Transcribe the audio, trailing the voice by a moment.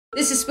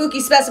This is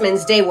Spooky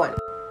Specimens, Day 1.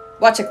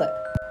 Watch a clip.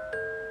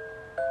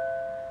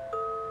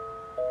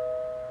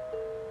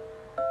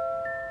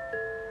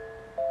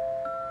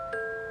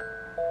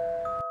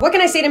 What can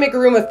I say to make a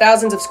room with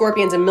thousands of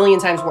scorpions a million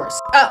times worse?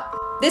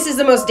 Oh, this is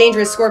the most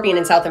dangerous scorpion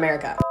in South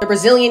America, the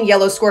Brazilian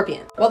yellow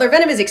scorpion. While their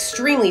venom is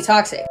extremely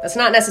toxic, that's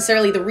not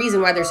necessarily the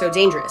reason why they're so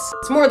dangerous.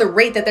 It's more the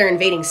rate that they're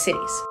invading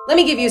cities. Let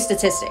me give you a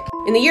statistic.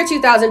 In the year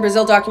 2000,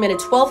 Brazil documented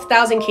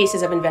 12,000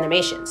 cases of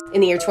envenomations.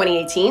 In the year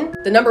 2018,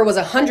 the number was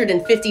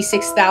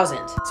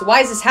 156,000. So why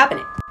is this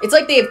happening? It's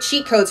like they have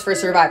cheat codes for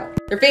survival.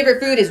 Their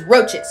favorite food is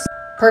roaches.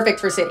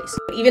 Perfect for cities.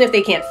 But even if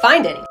they can't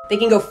find any, they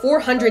can go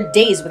 400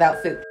 days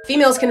without food.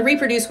 Females can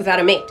reproduce without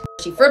a mate.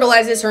 She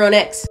fertilizes her own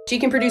eggs. She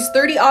can produce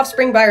 30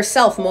 offspring by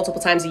herself multiple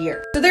times a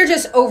year. So they're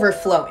just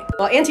overflowing.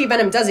 While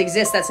anti-venom does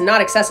exist, that's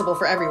not accessible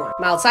for everyone.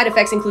 Mild side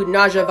effects include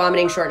nausea,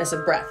 vomiting, shortness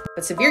of breath.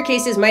 But severe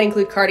cases might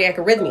include cardiac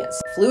arrhythmias,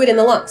 fluid in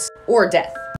the lungs, or death.